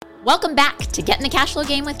Welcome back to Get in the Cash Flow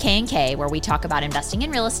Game with K&K, where we talk about investing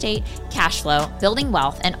in real estate, cash flow, building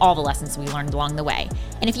wealth, and all the lessons we learned along the way.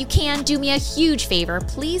 And if you can, do me a huge favor,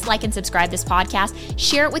 please like and subscribe this podcast,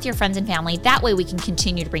 share it with your friends and family. That way we can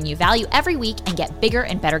continue to bring you value every week and get bigger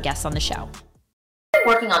and better guests on the show. I've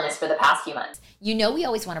been working on this for the past few months. You know we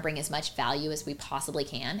always want to bring as much value as we possibly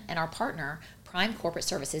can, and our partner, Prime Corporate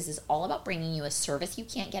Services, is all about bringing you a service you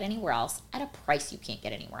can't get anywhere else at a price you can't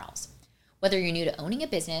get anywhere else. Whether you're new to owning a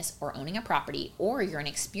business or owning a property, or you're an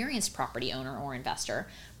experienced property owner or investor,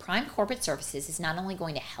 Prime Corporate Services is not only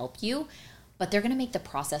going to help you, but they're going to make the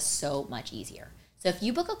process so much easier. So if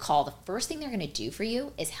you book a call, the first thing they're going to do for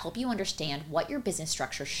you is help you understand what your business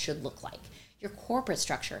structure should look like, your corporate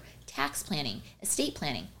structure, tax planning, estate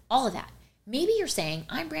planning, all of that. Maybe you're saying,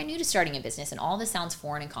 I'm brand new to starting a business and all this sounds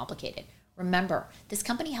foreign and complicated. Remember, this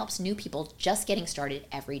company helps new people just getting started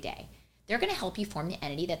every day. They're going to help you form the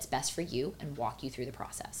entity that's best for you and walk you through the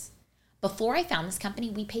process. Before I found this company,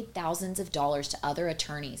 we paid thousands of dollars to other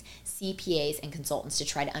attorneys, CPAs, and consultants to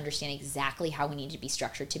try to understand exactly how we need to be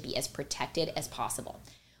structured to be as protected as possible.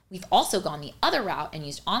 We've also gone the other route and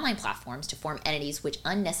used online platforms to form entities which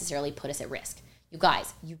unnecessarily put us at risk. You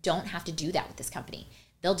guys, you don't have to do that with this company.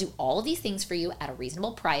 They'll do all of these things for you at a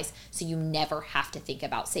reasonable price, so you never have to think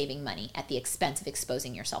about saving money at the expense of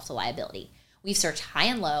exposing yourself to liability. We've searched high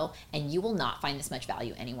and low, and you will not find this much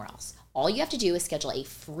value anywhere else. All you have to do is schedule a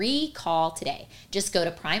free call today. Just go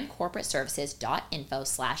to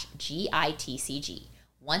primecorporateservices.info/GITCG.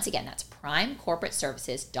 Once again, that's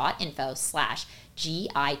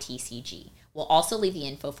primecorporateservices.info/GITCG. We'll also leave the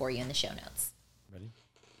info for you in the show notes. Ready?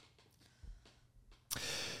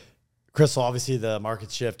 Crystal, obviously the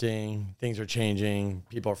market's shifting, things are changing,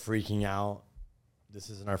 people are freaking out.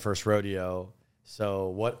 This isn't our first rodeo. So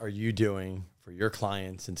what are you doing for your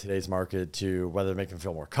clients in today's market to whether make them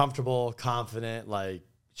feel more comfortable, confident, like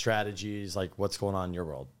strategies, like what's going on in your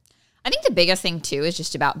world? I think the biggest thing too is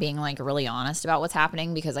just about being like really honest about what's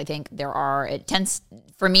happening, because I think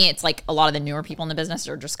for me, it's like a lot of the newer people in the business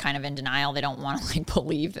are just kind of in denial. They don't want to like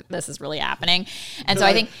believe that this is really happening. And so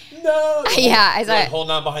I think,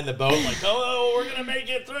 holding on behind the boat, like, oh, we're going to make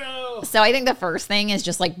it through. So I think the first thing is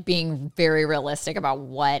just like being very realistic about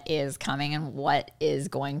what is coming and what is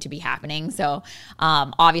going to be happening. So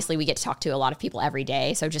obviously we get to talk to a lot of people every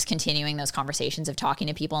day. So just continuing those conversations of talking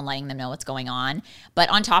to people and letting them know what's going on. But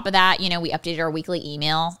on top of that, we updated our weekly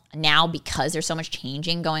email. Now, because there's so much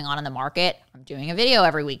changing going on in the market, I'm doing a video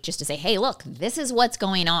every week just to say, hey, look, this is what's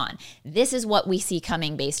going on. This is what we see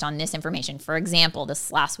coming based on this information. For example,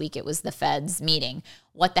 this last week, it was the Fed's meeting.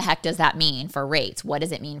 What the heck does that mean for rates? What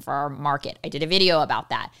does it mean for our market? I did a video about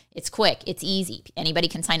that. It's quick. It's easy. Anybody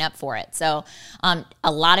can sign up for it. So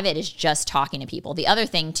a lot of it is just talking to people. The other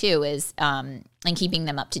thing, too, is and keeping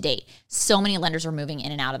them up to date. So many lenders are moving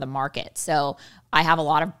in and out of the market. So I have a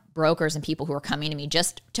lot of brokers and people who are coming to me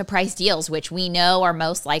just to price deals, which we know are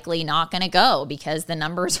most likely not going to go because the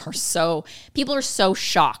numbers are people are so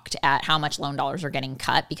shocked at how much loan dollars are getting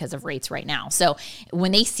cut because of rates right now. So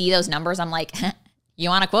when they see those numbers, I'm like, you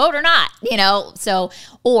want a quote or not?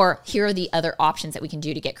 Or here are the other options that we can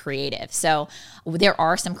do to get creative. So there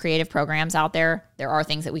are some creative programs out there. There are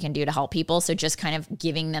things that we can do to help people. So just kind of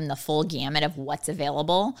giving them the full gamut of what's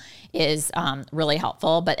available is really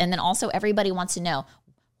helpful. And then also everybody wants to know,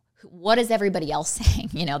 what is everybody else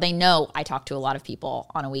saying? They know I talk to a lot of people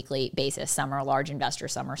on a weekly basis. Some are large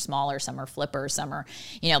investors, some are smaller, some are flippers, some are,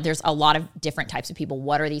 there's a lot of different types of people.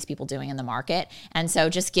 What are these people doing in the market? And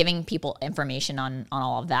so just giving people information on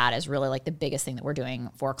all of that is really like the biggest thing that we're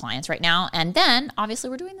doing for clients right now. And then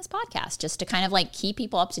obviously we're doing this podcast just to kind of like keep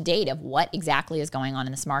people up to date of what exactly is going on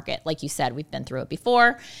in this market. Like you said, we've been through it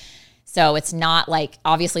before. So it's not like,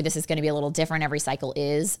 obviously this is going to be a little different. Every cycle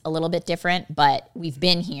is a little bit different, but we've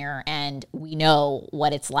been here and we know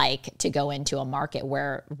what it's like to go into a market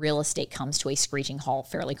where real estate comes to a screeching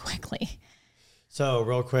halt fairly quickly. So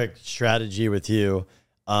real quick strategy with you.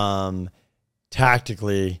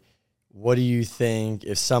 Tactically, what do you think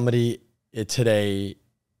if somebody today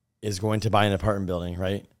is going to buy an apartment building,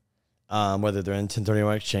 right? Whether they're in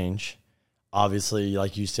 1031 exchange, obviously,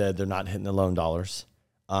 like you said, they're not hitting the loan dollars.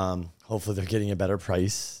 Hopefully they're getting a better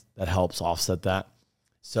price that helps offset that.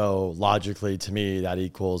 So logically to me, that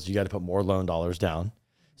equals you got to put more loan dollars down.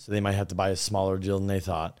 So they might have to buy a smaller deal than they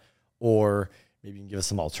thought, or maybe you can give us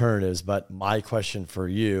some alternatives. But my question for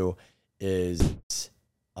you is,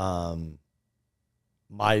 my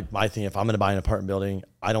thing, if I'm going to buy an apartment building,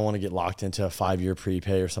 I don't want to get locked into a 5-year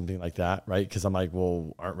prepay or something like that, right? Because I'm like,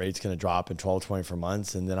 well, aren't rates going to drop in 12, 24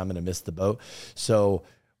 months and then I'm going to miss the boat? So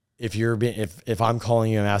if I'm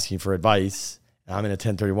calling you and asking for advice and I'm in a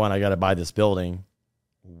 1031, I got to buy this building,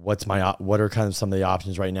 what are kind of some of the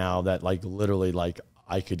options right now that like literally like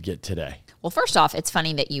I could get today? Well, first off, it's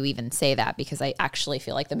funny that you even say that because I actually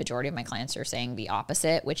feel like the majority of my clients are saying the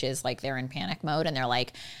opposite, which is like they're in panic mode and they're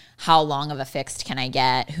like, how long of a fixed can I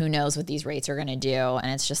get? Who knows what these rates are going to do?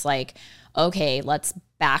 And it's just like, okay, let's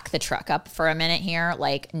back the truck up for a minute here.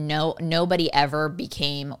 Like nobody ever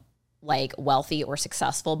became like wealthy or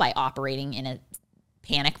successful by operating in a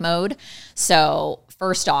panic mode. So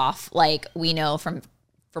first off, like we know from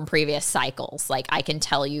previous cycles, like I can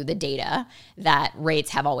tell you the data that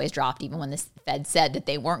rates have always dropped, even when the Fed said that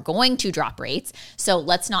they weren't going to drop rates. So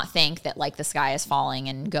let's not think that like the sky is falling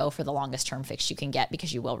and go for the longest term fix you can get,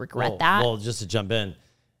 because you will regret that. Well, just to jump in,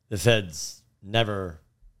 the Feds never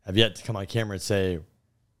have yet to come on camera and say,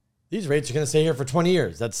 these rates are going to stay here for 20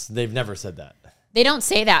 years. They've never said that. They don't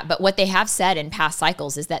say that, but what they have said in past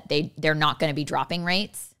cycles is that they're not going to be dropping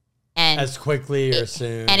rates and as quickly or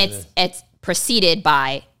soon. And it's preceded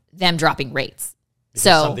by them dropping rates. Because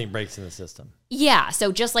so something breaks in the system. Yeah.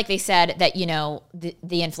 So just like they said that,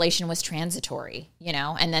 the inflation was transitory,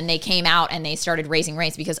 and then they came out and they started raising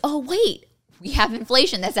rates because, oh, wait, we have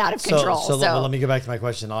inflation that's out of control. So let me go back to my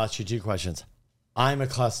question. I'll ask you 2 questions. I'm a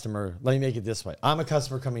customer. Let me make it this way. I'm a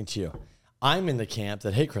customer coming to you. I'm in the camp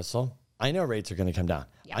that, hey, Crystal, I know rates are going to come down.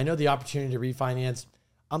 Yeah. I know the opportunity to refinance.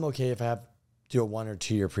 I'm okay if I have to do a 1 or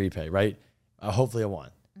 2 year prepay, right? Hopefully a 1.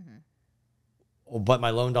 Mm-hmm. But my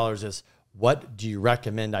loan dollars is, what do you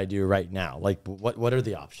recommend I do right now? Like, what are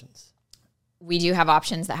the options? We do have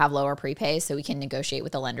options that have lower prepays, so we can negotiate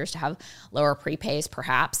with the lenders to have lower prepays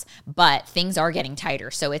perhaps, but things are getting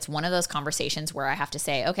tighter. So it's one of those conversations where I have to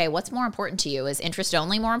say, okay, what's more important to you? Is interest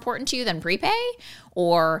only more important to you than prepay?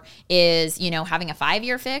 Or is, having a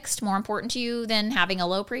 5-year fixed more important to you than having a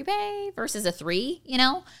low prepay versus a 3,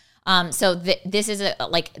 So this is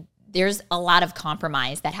there's a lot of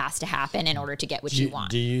compromise that has to happen in order to get what you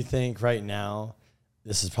want. Do you think right now,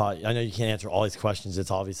 this is probably, I know you can't answer all these questions. It's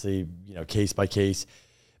obviously, case by case,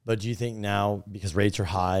 but do you think now, because rates are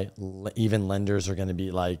high, even lenders are going to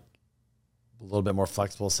be like a little bit more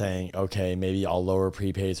flexible, saying, okay, maybe I'll lower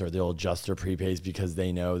prepays or they'll adjust their prepays because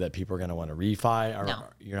they know that people are going to want to refi? Or no.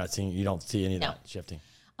 You don't see any of that shifting?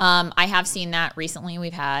 I have seen that recently.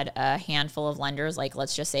 We've had a handful of lenders, like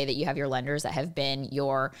let's just say that you have your lenders that have been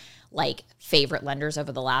your favorite lenders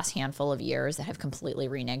over the last handful of years that have completely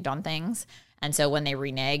reneged on things. And so when they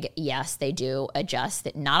renege, yes, they do adjust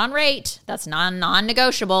it, not on rate. That's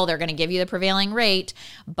non-negotiable. They're going to give you the prevailing rate,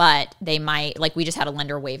 but they might, we just had a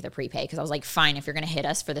lender waive the prepay because I was like, fine, if you're going to hit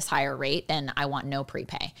us for this higher rate, then I want no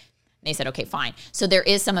prepay. They said, okay, fine. So there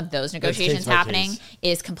is some of those negotiations happening. It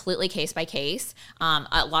is completely case by case.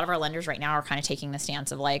 A lot of our lenders right now are kind of taking the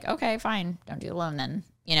stance of okay, fine, don't do the loan then.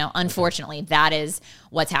 Unfortunately, that is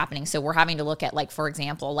what's happening. So we're having to look at for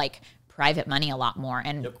example, private money a lot more.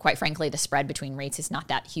 And quite frankly, the spread between rates is not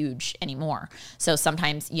that huge anymore. So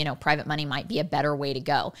sometimes, private money might be a better way to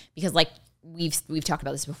go because we've talked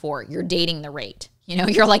about this before. You're dating the rate.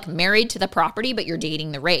 You're married to the property, but you're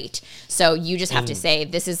dating the rate. So you just have to say,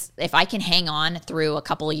 if I can hang on through a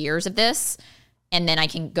couple of years of this and then I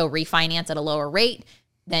can go refinance at a lower rate,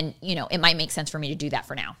 then, it might make sense for me to do that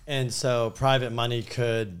for now. And so private money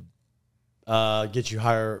could get you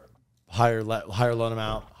higher loan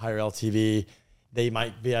amount, higher LTV. They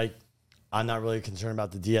might be like, I'm not really concerned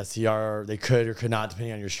about the DSCR. They could or could not,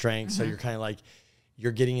 depending on your strength. Mm-hmm. So you're kind of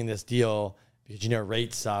you're getting in this deal because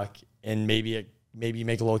rates suck, and maybe you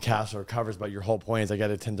make a little cash or covers, but your whole point is I got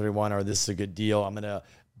a 1031 or this is a good deal. I'm going to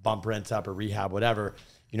bump rents up or rehab, whatever,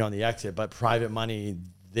 on the exit. But private money,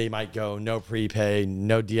 they might go no prepay,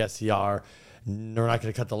 no DSCR. We're not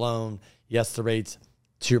going to cut the loan. Yes, the rate's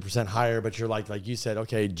 2% higher, but you're like you said,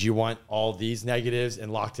 okay, do you want all these negatives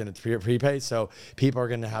and locked in at prepay? So people are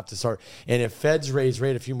going to have to start. And if Feds raise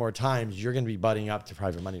rate a few more times, you're going to be butting up to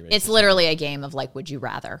private money rates. It's literally a game of would you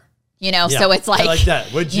rather? So it's I like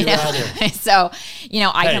that. Would you rather? So,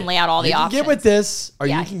 I can lay out all the options. You can get with this or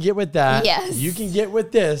you can get with that. Yes. You can get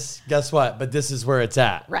with this. Guess what? But this is where it's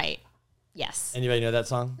at. Right. Yes. Anybody know that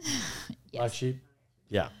song? Yes. Black Sheep?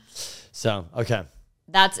 Yeah. So, okay.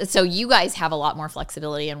 So you guys have a lot more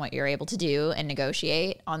flexibility in what you're able to do and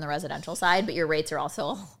negotiate on the residential side, but your rates are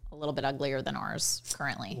also a little bit uglier than ours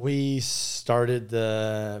currently. We started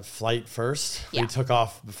the flight first. Yeah. We took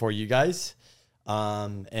off before you guys.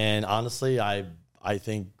 And honestly, I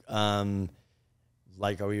think,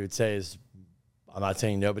 like we would say is, I'm not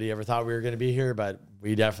saying nobody ever thought we were going to be here, but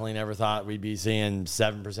we definitely never thought we'd be seeing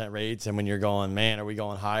 7% rates. And when you're going, man, are we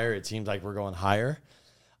going higher? It seems like we're going higher.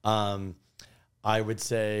 I would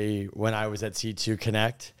say when I was at C2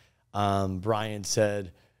 Connect, Brian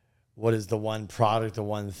said, what is the one product, the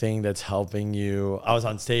one thing that's helping you? I was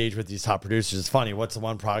on stage with these top producers. It's funny. What's the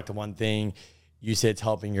one product, the one thing you say it's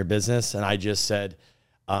helping your business? And I just said,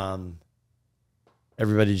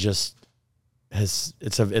 everybody just has,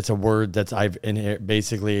 it's a word that I've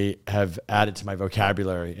basically have added to my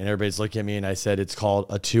vocabulary. And everybody's looking at me and I said, it's called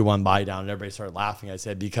a 2-1 buy down. And everybody started laughing. I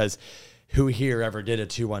said, because who here ever did a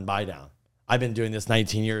 2-1 buy down? I've been doing this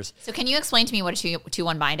 19 years. So can you explain to me what a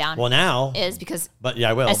 2-1 buy down is? Because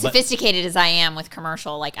I will. As sophisticated as I am with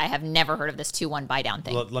commercial, like I have never heard of this 2-1 buy down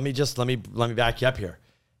thing. Let me back you up here.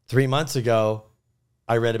 3 months ago,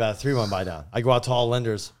 I read about a 3-1 buy down. I go out to all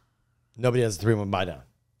lenders. Nobody has a 3-1 buy down.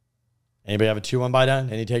 Anybody have a 2-1 buy down?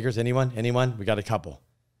 Any takers? Anyone? We got a couple.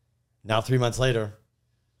 Now 3 months later,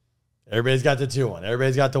 everybody's got the 2-1.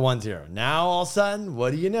 Everybody's got the 1-0. Now all of a sudden,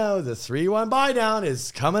 what do you know? The 3-1 buy down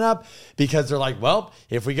is coming up because they're like, well,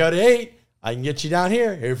 if we go to 8, I can get you down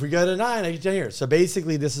here. If we go to 9, I can get you down here. So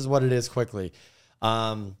basically, this is what it is quickly.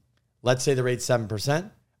 Let's say the rate's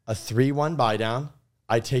 7%. A 3-1 buy down.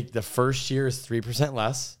 I take the first year is 3%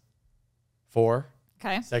 less. 4.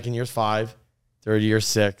 Okay. Second year's 5. Third year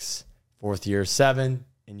 6. Fourth year 7.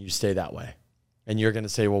 And you stay that way. And you're going to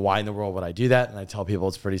say, well, why in the world would I do that? And I tell people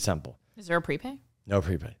it's pretty simple. Is there a prepay? No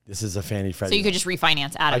prepay. This is a Fannie Freddie. So you could just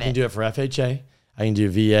refinance out of it. I can do it for FHA. I can do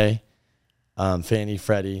VA, Fannie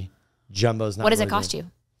Freddie. Jumbo's not. What does it cost you?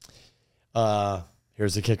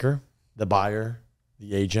 Here's the kicker. The buyer,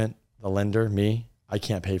 the agent, the lender, me, I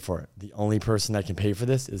can't pay for it. The only person that can pay for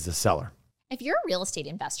this is the seller. If you're a real estate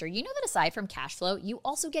investor, you know that aside from cash flow, you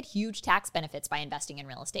also get huge tax benefits by investing in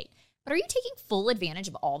real estate. But are you taking full advantage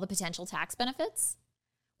of all the potential tax benefits?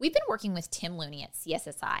 We've been working with Tim Looney at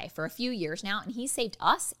CSSI for a few years now, and he's saved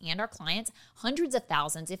us and our clients hundreds of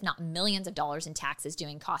thousands, if not millions of dollars in taxes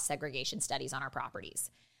doing cost segregation studies on our properties.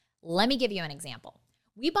 Let me give you an example.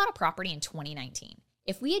 We bought a property in 2019.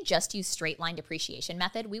 If we had just used straight line depreciation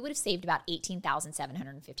method, we would have saved about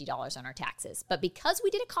 $18,750 on our taxes. But because we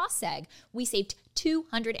did a cost seg, we saved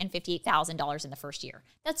 $258,000 in the first year.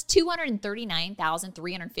 That's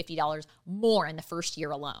 $239,350 more in the first year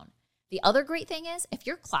alone. The other great thing is, if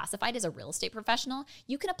you're classified as a real estate professional,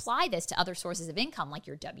 you can apply this to other sources of income like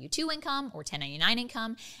your W-2 income or 1099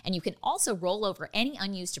 income, and you can also roll over any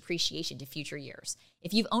unused depreciation to future years.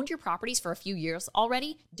 If you've owned your properties for a few years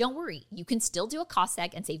already, don't worry. You can still do a cost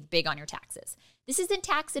seg and save big on your taxes. This isn't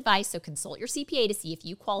tax advice, so consult your CPA to see if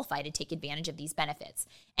you qualify to take advantage of these benefits.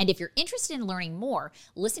 And if you're interested in learning more,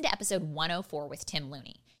 listen to episode 104 with Tim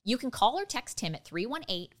Looney. You can call or text Tim at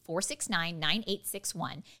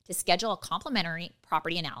 318-469-9861 to schedule a complimentary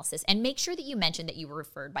property analysis and make sure that you mention that you were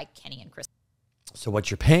referred by Kenny and Chris. So what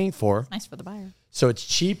you're paying for. Nice for the buyer. So it's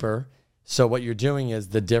cheaper. So what you're doing is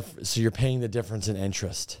so you're paying the difference in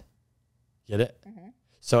interest. Get it? Mm-hmm.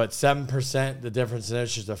 So at 7%, the difference in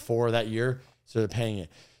interest is 4 that year. So they're paying it.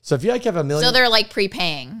 So if you like have $1 million. So they're like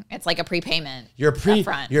prepaying. It's like a prepayment. You're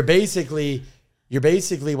basically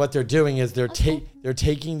what they're doing is they're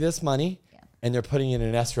taking this money and they're putting it in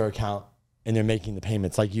an escrow account and they're making the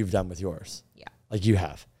payments like you've done with yours. Yeah. Like you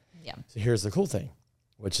have. Yeah. So here's the cool thing,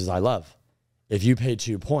 which is I love. If you pay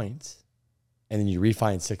 2 points and then you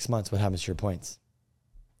refi in 6 months, what happens to your points?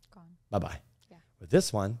 Gone. Bye-bye. Yeah. With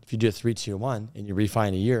this one, if you do a 3-2-1 and you refi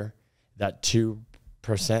in a year, that 2%,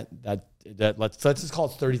 let's just call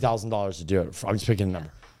it $30,000 to do it. I'm just picking a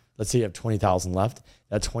number. Let's say you have 20,000 left.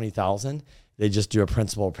 That 20,000, they just do a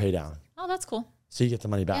principal pay down. Oh, that's cool. So you get the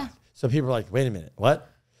money back. Yeah. So people are like, wait a minute, what?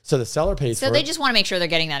 So the seller pays for it. So they just want to make sure they're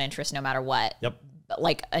getting that interest no matter what. Yep. But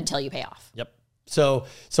like until you pay off. Yep. So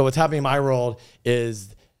what's happening in my world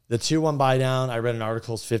is the 2-1 buy down. I read an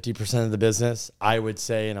article, is 50% of the business. I would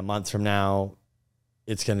say in a month from now,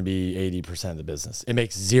 it's going to be 80% of the business. It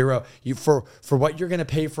makes zero. For what you're going to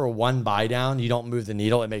pay for a 1 buy down, you don't move the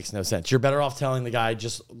needle. It makes no sense. You're better off telling the guy,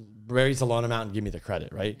 just raise the loan amount and give me the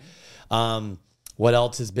credit, right? What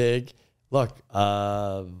else is big? Look,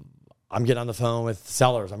 I'm getting on the phone with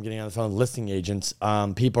sellers. I'm getting on the phone with listing agents.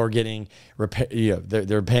 People are getting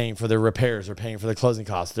they're paying for their repairs. They're paying for their closing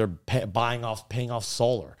costs. They're paying off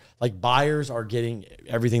solar. Like buyers are getting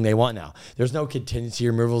everything they want now. There's no contingency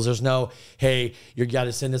removals. There's no, hey, you got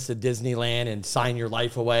to send us to Disneyland and sign your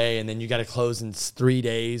life away, and then you got to close in 3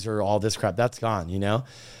 days or all this crap. That's gone.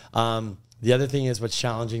 The other thing is what's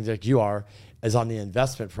challenging, like you are, is on the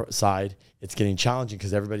investment side. It's getting challenging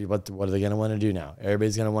because everybody, what are they going to want to do now?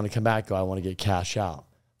 Everybody's going to want to come back, go, I want to get cash out.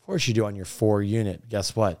 Of course you do on your 4 unit.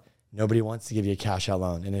 Guess what? Nobody wants to give you a cash out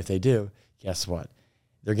loan. And if they do, guess what?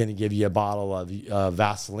 They're going to give you a bottle of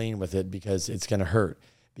Vaseline with it because it's going to hurt.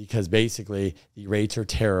 Because basically the rates are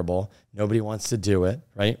terrible. Nobody wants to do it,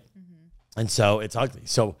 right? Mm-hmm. And so it's ugly.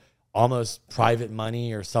 So almost private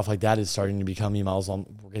money or stuff like that is starting to become emails.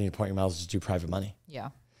 We're getting to the point where emails just do private money. Yeah.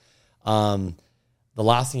 The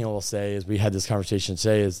last thing I will say is we had this conversation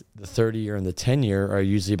today is the 30-year and the 10-year are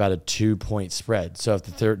usually about a 2-point spread. So if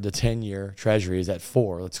the 10-year treasury is at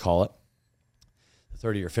 4, let's call it, the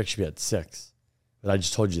 30-year fix should be at 6. But I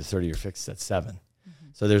just told you the 30-year fix is at 7. Mm-hmm.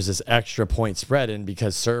 So there's this extra point spread in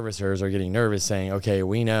because servicers are getting nervous saying, okay,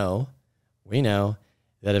 we know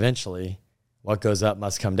that eventually what goes up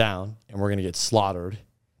must come down and we're going to get slaughtered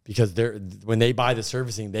because when they buy the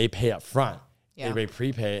servicing, they pay up front. Yeah. Everybody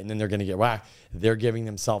prepay it and then they're going to get whacked. They're giving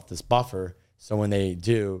themselves this buffer. So when they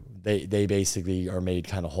do, they basically are made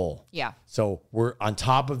kind of whole. Yeah. So we're on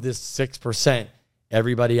top of this 6%,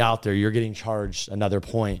 everybody out there, you're getting charged another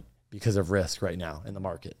point because of risk right now in the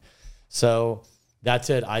market. So that's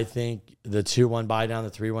it. I think the 2-1 buy down, the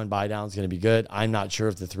 3-1 buy down is going to be good. I'm not sure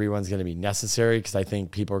if the 3-1 is going to be necessary because I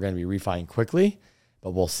think people are going to be refining quickly,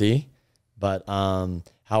 but we'll see. But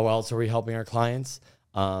how else are we helping our clients?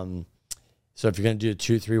 So if you're going to do a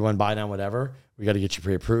 2, 3, 1 buy down, whatever, we got to get you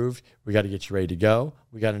pre-approved. We got to get you ready to go.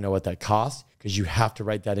 We got to know what that costs because you have to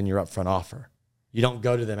write that in your upfront offer. You don't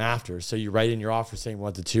go to them after. So you write in your offer saying we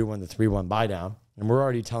want the 2-1, the 3-1 buy down. And we're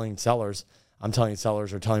already telling sellers, I'm telling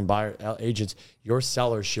sellers or telling buyer agents, your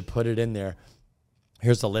sellers should put it in there.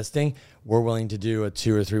 Here's the listing. We're willing to do a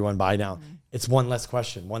 2 or 3-1 buy down. Mm-hmm. It's one less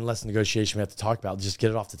question, one less negotiation we have to talk about. Just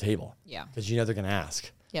get it off the table. Yeah. Because you know they're going to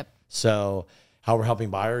ask. Yep. So how we're helping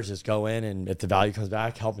buyers is go in and if the value comes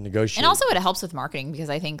back, help them negotiate. And also it helps with marketing because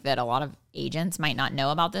I think that a lot of agents might not know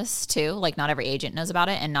about this too. Like not every agent knows about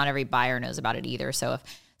it and not every buyer knows about it either. So if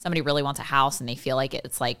somebody really wants a house and they feel like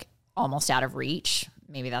it's like almost out of reach,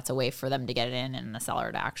 maybe that's a way for them to get it in and the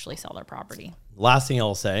seller to actually sell their property. Last thing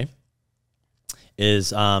I'll say is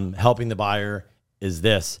helping the buyer is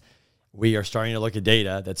this. We are starting to look at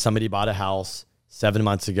data that somebody bought a house 7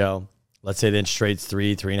 months ago. Let's say the interest rate's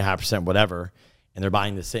 3.5%, whatever. And they're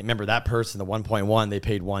buying the same. Remember that person, the 1.1, they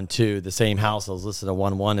paid 1.2. The same house that was listed at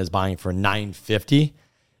 1.1 is buying for 950.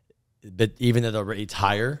 But even though the rate's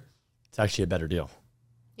higher, it's actually a better deal.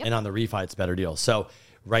 Yep. And on the refi, it's a better deal. So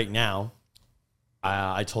right now,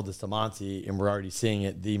 I told this to Monty, and we're already seeing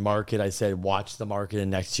it. The market, I said, watch the market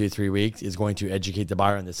in the next 2-3 weeks is going to educate the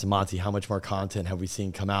buyer on this. And Monty, how much more content have we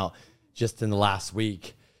seen come out just in the last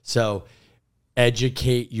week? So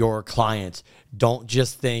educate your clients. Don't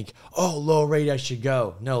just think, oh, low rate, I should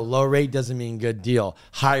go. No, low rate doesn't mean good deal.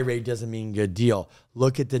 High rate doesn't mean good deal.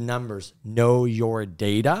 Look at the numbers. Know your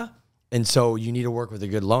data. And so you need to work with a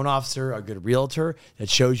good loan officer, a good realtor that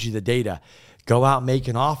shows you the data. Go out, make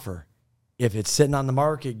an offer. If it's sitting on the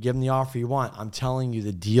market, give them the offer you want. I'm telling you,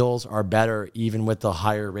 the deals are better even with the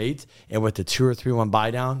higher rates. And with the 2 or 3-1 buy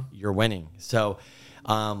down, you're winning. So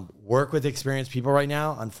work with experienced people right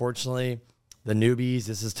now. Unfortunately, the newbies,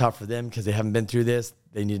 this is tough for them because they haven't been through this.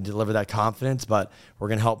 They need to deliver that confidence, but we're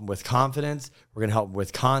going to help them with confidence. We're going to help them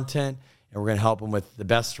with content, and we're going to help them with the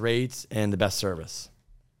best rates and the best service.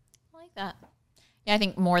 I like that. Yeah, I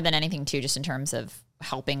think more than anything too, just in terms of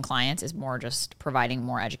helping clients is more just providing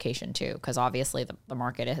more education too, because obviously the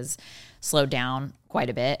market has slowed down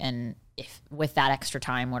quite a bit. And if with that extra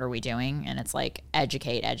time, what are we doing? And it's like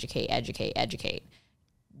educate,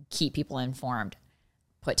 keep people informed.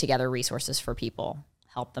 Put together resources for people,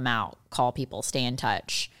 help them out, call people, stay in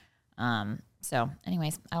touch. So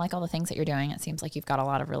anyways, I like all the things that you're doing. It seems like you've got a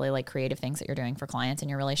lot of really like creative things that you're doing for clients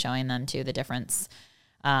and you're really showing them too the difference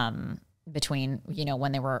between, you know,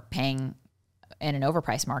 when they were paying in an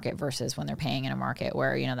overpriced market versus when they're paying in a market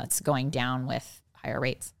where, you know, that's going down with higher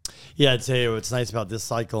rates. Yeah, I'd say what's nice about this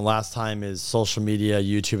cycle last time is social media,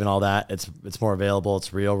 YouTube and all that. It's more available.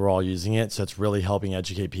 It's real. We're all using it. So it's really helping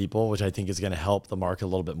educate people, which I think is going to help the market a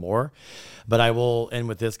little bit more. But I will end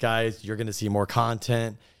with this, guys. You're going to see more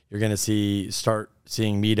content. You're going to start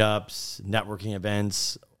seeing meetups, networking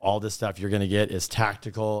events, all this stuff you're going to get is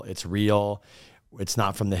tactical. It's real. It's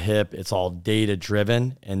not from the hip. It's all data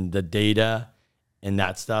driven, and the data and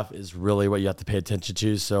that stuff is really what you have to pay attention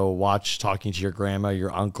to. So watch talking to your grandma,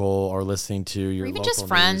 your uncle, or listening to your or even local just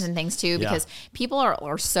friends news. And things too, because people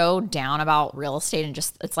are so down about real estate and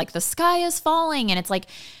just, it's like the sky is falling and it's like,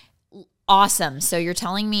 awesome. So you're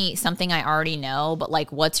telling me something I already know, but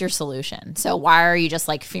like, what's your solution? So why are you just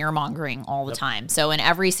like fear mongering all the time? So in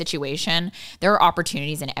every situation, there are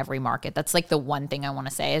opportunities in every market. That's like the one thing I want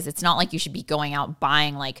to say is it's not like you should be going out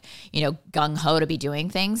buying like, you know, gung ho to be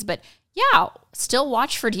doing things, but yeah, still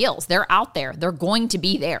watch for deals. They're out there. They're going to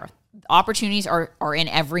be there. Opportunities are in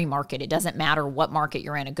every market. It doesn't matter what market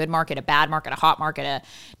you're in, a good market, a bad market, a hot market, a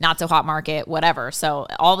not so hot market, whatever. So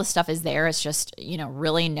all the stuff is there. It's just, you know,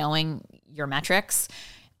 really knowing your metrics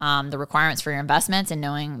the requirements for your investments and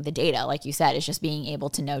knowing the data. Like you said, it's just being able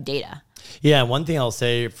to know data. Yeah, one thing I'll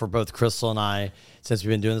say for both Crystal and I, since we've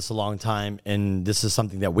been doing this a long time, and this is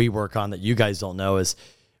something that we work on that you guys don't know, is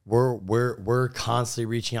we're constantly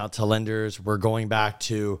reaching out to lenders. We're going back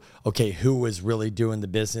to, okay, who was really doing the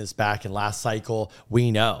business back in last cycle?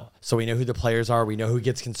 We know. So we know who the players are. We know who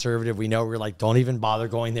gets conservative. We know we're like, don't even bother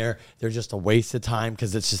going there. They're just a waste of time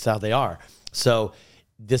because it's just how they are. So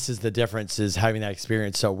this is the difference, is having that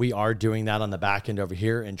experience. So we are doing that on the back end over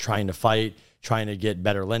here and trying to fight, trying to get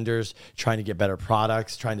better lenders, trying to get better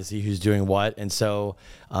products, trying to see who's doing what. And so,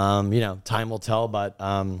 time will tell, but,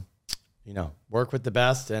 work with the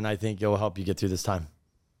best. And I think it'll help you get through this time.